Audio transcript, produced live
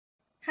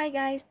Hi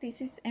guys,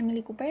 this is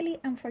Emily Cupelli,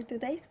 and for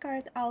today's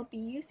card I'll be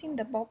using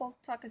the Bubble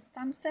Talk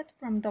stamp set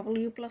from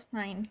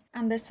Wplus9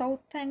 and the So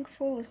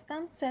Thankful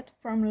stamp set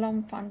from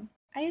Fawn.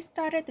 I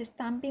started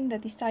stamping the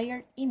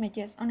desired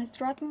images on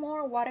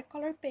Strathmore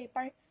watercolor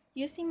paper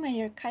using my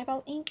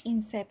archival ink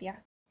in sepia.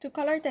 To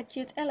color the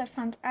cute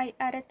elephant, I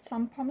added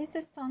some pumice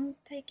stone,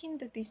 taking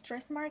the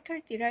distress marker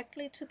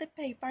directly to the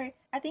paper,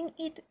 adding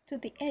it to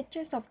the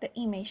edges of the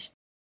image.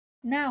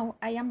 Now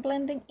I am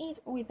blending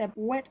it with a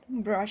wet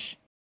brush.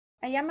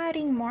 I am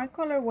adding more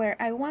color where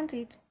I want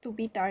it to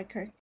be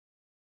darker.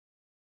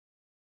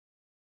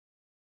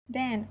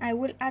 Then I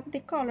will add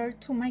the color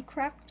to my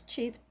craft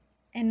sheet,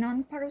 a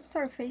non-porous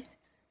surface,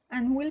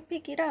 and will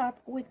pick it up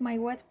with my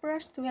wet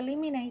brush to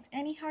eliminate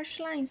any harsh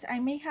lines I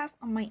may have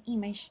on my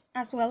image,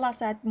 as well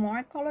as add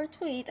more color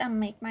to it and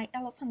make my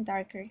elephant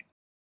darker.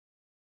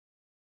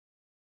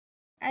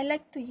 I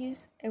like to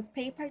use a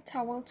paper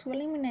towel to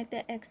eliminate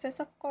the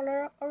excess of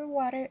color or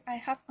water I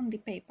have on the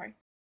paper.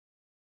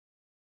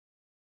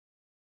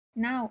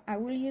 Now I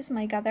will use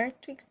my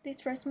Gathered Twigs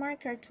distress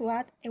marker to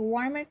add a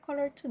warmer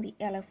color to the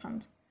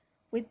elephant.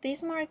 With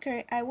this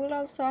marker, I will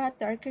also add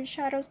darker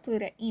shadows to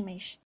the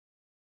image.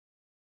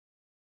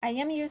 I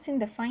am using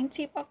the fine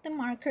tip of the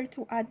marker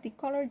to add the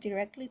color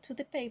directly to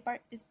the paper,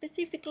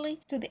 specifically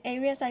to the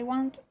areas I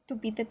want to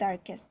be the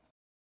darkest.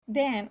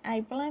 Then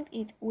I blend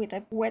it with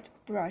a wet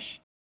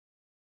brush.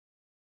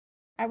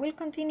 I will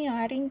continue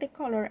adding the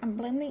color and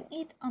blending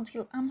it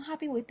until I'm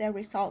happy with the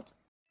result.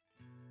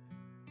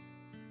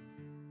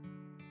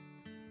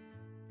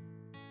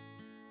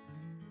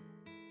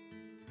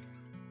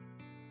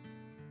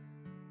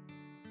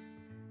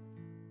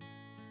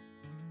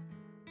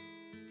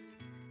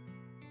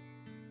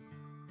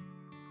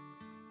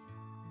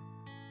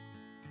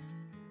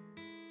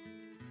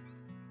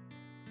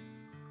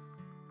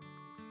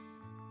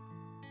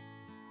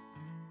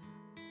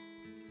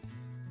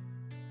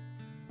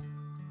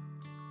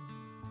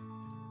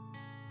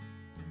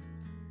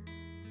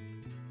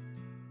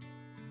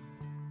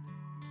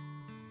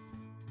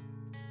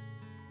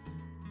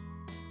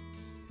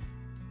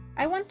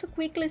 I want to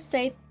quickly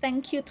say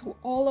thank you to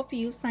all of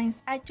you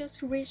since I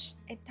just reached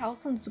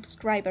 1,000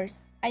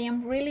 subscribers. I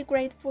am really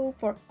grateful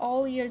for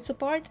all your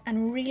support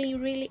and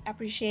really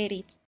appreciate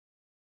it.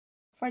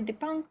 For the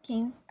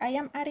pumpkins, I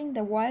am adding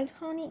the wild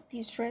honey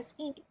distress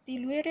ink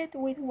diluted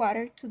with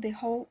water to the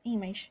whole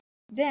image.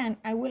 Then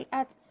I will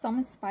add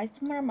some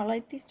spiced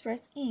marmalade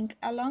distress ink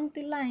along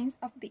the lines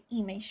of the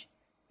image,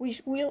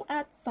 which will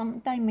add some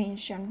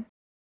dimension.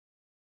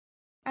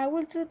 I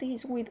will do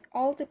this with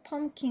all the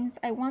pumpkins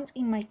I want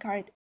in my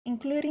card,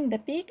 including the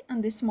big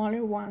and the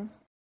smaller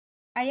ones.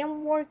 I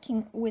am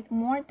working with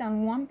more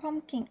than one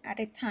pumpkin at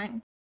a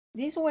time.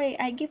 This way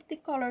I give the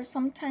color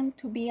some time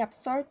to be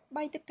absorbed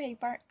by the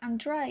paper and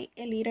dry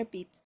a little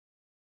bit.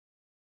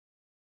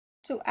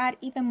 To add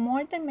even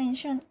more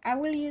dimension, I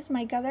will use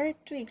my Gathered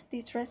Twigs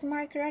distress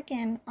marker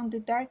again on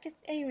the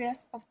darkest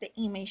areas of the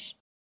image.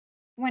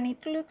 When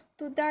it looks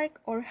too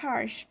dark or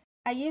harsh,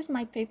 I use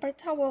my paper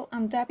towel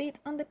and dab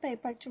it on the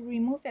paper to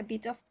remove a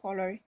bit of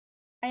color.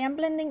 I am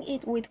blending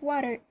it with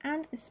water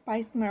and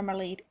spiced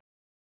marmalade.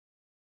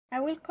 I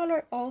will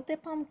color all the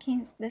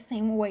pumpkins the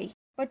same way,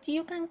 but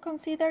you can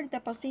consider the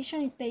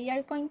position they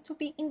are going to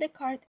be in the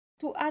card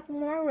to add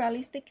more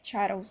realistic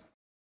shadows.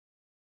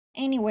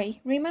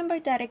 Anyway,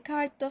 remember that a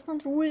card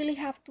doesn't really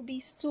have to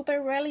be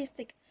super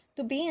realistic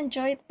to be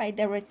enjoyed by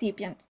the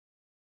recipient.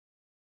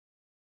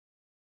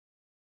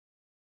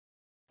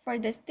 For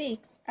the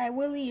sticks, I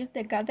will use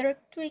the Gathered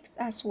Twigs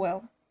as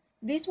well.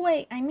 This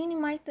way I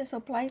minimize the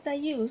supplies I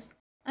use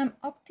and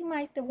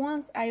optimize the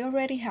ones I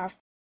already have.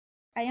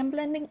 I am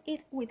blending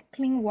it with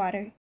clean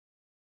water.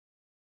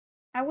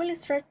 I will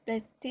stretch the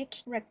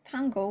stitch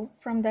rectangle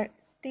from the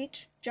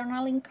Stitch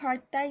Journaling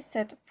Card die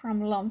set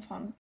from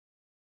Fawn.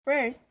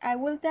 First, I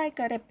will die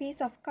cut a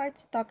piece of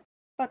cardstock,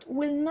 but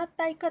will not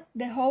die cut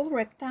the whole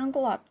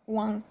rectangle at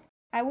once.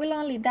 I will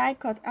only die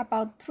cut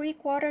about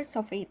 3/4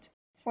 of it.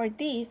 For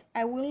this,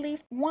 I will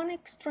leave one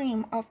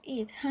extreme of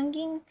it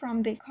hanging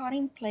from the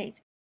cutting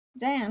plate.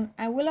 Then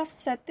I will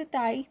offset the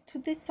die to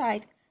the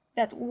side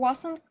that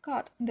wasn't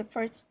cut the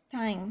first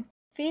time,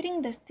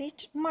 fitting the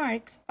stitch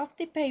marks of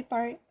the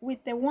paper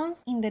with the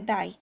ones in the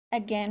die.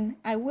 Again,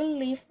 I will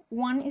leave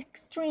one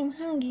extreme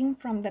hanging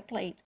from the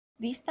plate,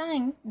 this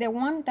time the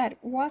one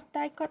that was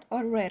die cut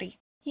already.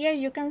 Here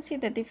you can see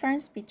the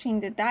difference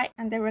between the die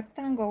and the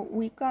rectangle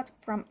we got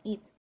from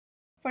it.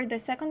 For the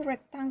second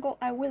rectangle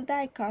I will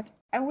die cut,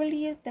 I will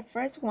use the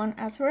first one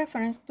as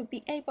reference to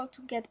be able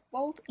to get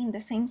both in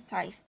the same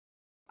size.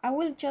 I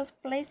will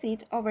just place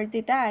it over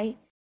the die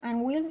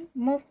and will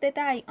move the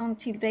die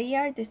until they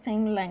are the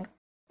same length.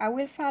 I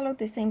will follow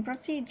the same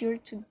procedure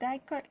to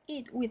die cut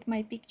it with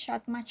my Big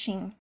Shot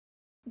machine.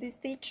 The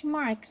stitch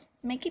marks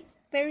make it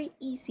very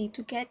easy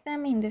to get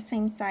them in the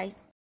same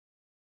size.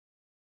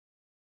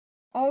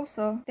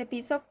 Also, the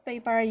piece of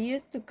paper I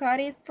used to cut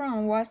it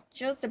from was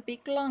just a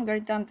bit longer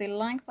than the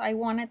length I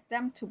wanted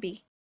them to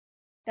be.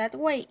 That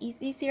way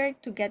it's easier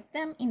to get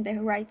them in the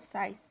right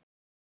size.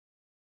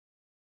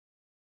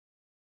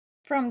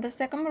 From the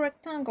second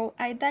rectangle,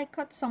 I die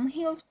cut some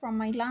hills from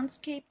my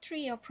landscape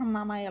trio from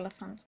Mama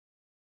Elephant.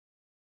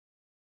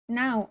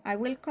 Now, I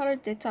will color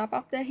the top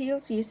of the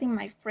hills using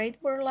my frayed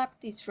burlap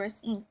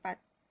distress ink pad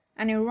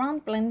and a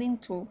round blending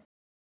tool.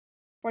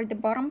 For the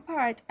bottom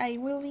part, I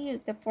will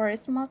use the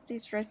Forest Moss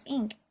distress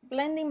ink,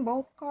 blending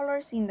both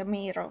colors in the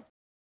middle.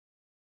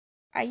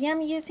 I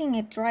am using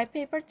a dry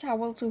paper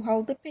towel to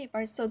hold the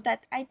paper so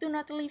that I do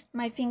not leave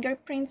my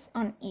fingerprints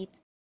on it.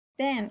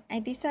 Then, I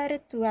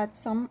decided to add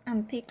some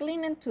antique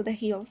linen to the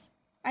hills.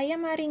 I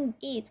am adding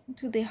it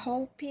to the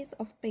whole piece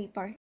of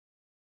paper.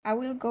 I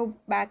will go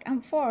back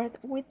and forth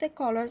with the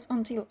colors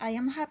until I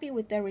am happy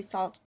with the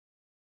result.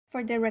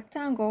 For the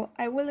rectangle,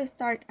 I will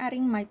start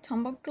adding my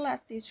tumbled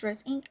glass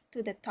distress ink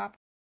to the top.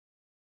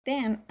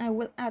 Then, I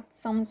will add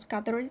some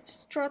scattered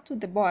straw to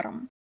the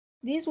bottom.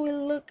 This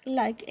will look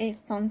like a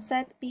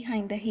sunset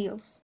behind the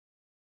hills.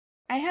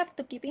 I have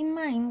to keep in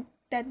mind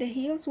that the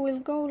hills will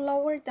go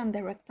lower than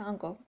the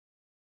rectangle.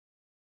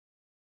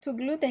 To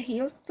glue the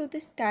hills to the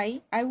sky,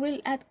 I will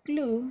add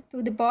glue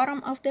to the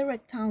bottom of the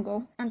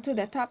rectangle and to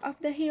the top of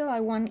the hill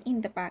I want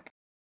in the back.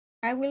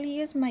 I will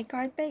use my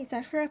card base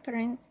as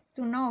reference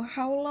to know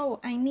how low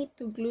I need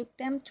to glue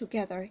them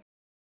together.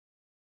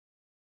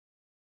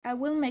 I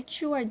will make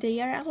sure they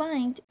are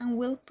aligned and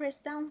will press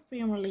down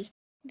firmly.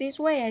 This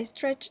way I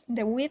stretch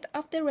the width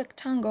of the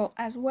rectangle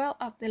as well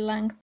as the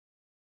length.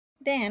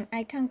 Then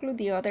I can glue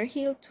the other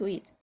hill to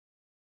it.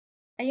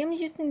 I am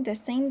using the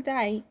same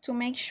die to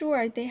make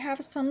sure they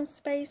have some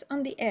space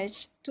on the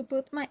edge to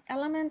put my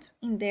elements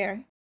in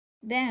there.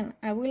 Then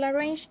I will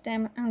arrange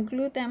them and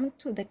glue them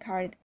to the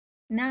card.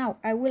 Now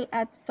I will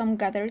add some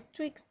gathered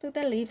twigs to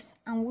the leaves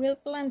and will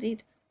blend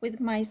it with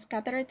my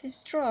scattered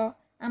straw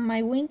and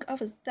my wing of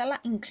Stella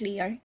in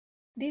clear.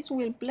 This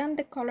will blend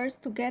the colors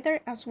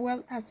together as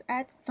well as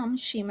add some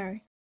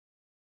shimmer.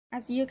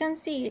 As you can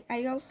see,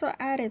 I also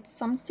added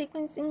some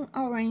sequins in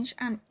orange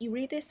and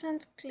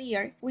iridescent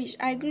clear, which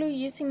I glue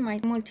using my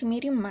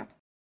multimedium mat.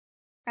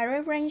 I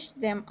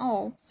arranged them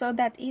all so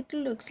that it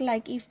looks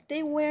like if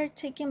they were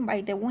taken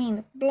by the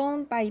wind,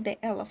 blown by the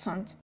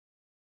elephant.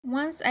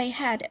 Once I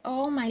had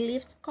all my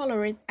leaves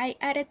colored, I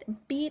added a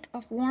bit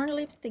of warm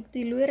lipstick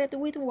diluted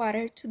with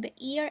water to the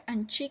ear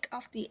and cheek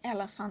of the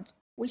elephant,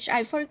 which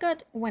I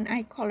forgot when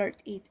I colored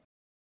it.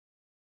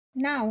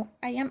 Now,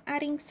 I am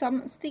adding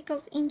some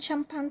stickles in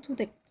champagne to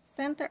the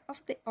center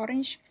of the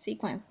orange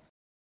sequence.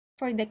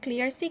 For the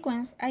clear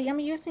sequence, I am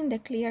using the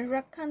clear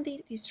rock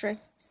candy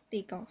distress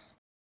stickles.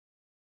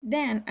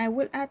 Then, I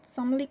will add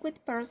some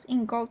liquid pearls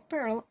in gold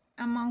pearl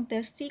among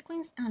the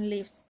sequins and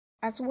leaves,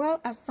 as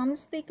well as some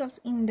stickles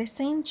in the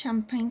same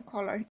champagne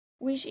color,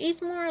 which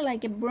is more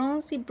like a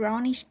bronzy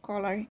brownish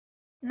color.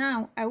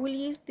 Now, I will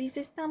use this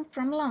stamp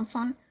from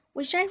Fawn,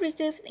 which I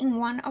received in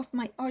one of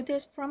my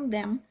orders from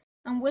them,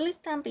 and will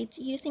stamp it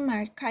using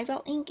my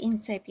archival ink in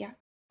sepia.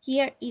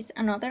 Here is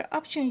another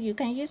option you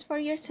can use for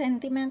your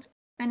sentiments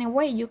and a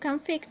way you can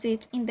fix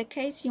it in the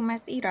case you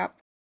mess it up.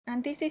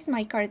 And this is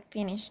my card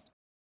finished.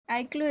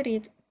 I glued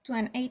it to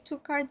an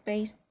A2 card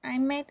base I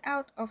made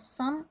out of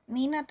some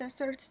Nina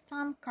Desert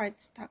Stamp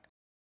cardstock.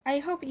 I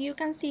hope you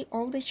can see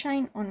all the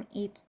shine on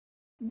it.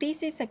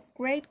 This is a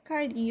great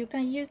card you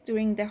can use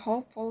during the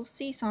whole fall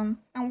season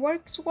and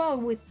works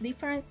well with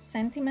different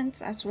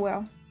sentiments as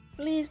well.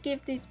 Please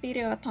give this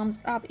video a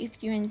thumbs up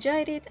if you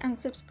enjoyed it and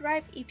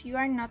subscribe if you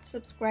are not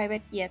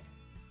subscribed yet.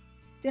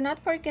 Do not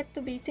forget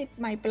to visit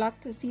my blog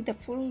to see the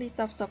full list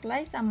of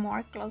supplies and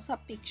more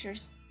close-up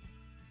pictures.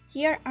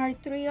 Here are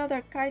 3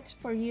 other cards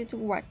for you to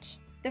watch.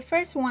 The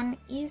first one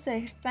is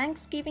a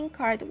Thanksgiving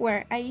card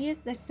where I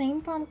used the same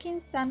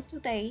pumpkins done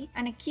today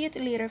and a cute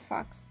little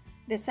fox.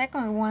 The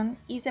second one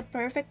is a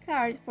perfect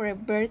card for a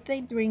birthday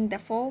during the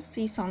fall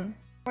season.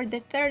 For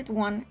the third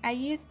one, I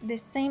used the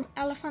same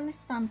elephant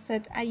stamp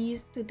set I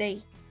used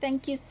today.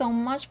 Thank you so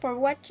much for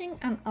watching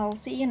and I'll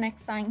see you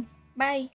next time. Bye!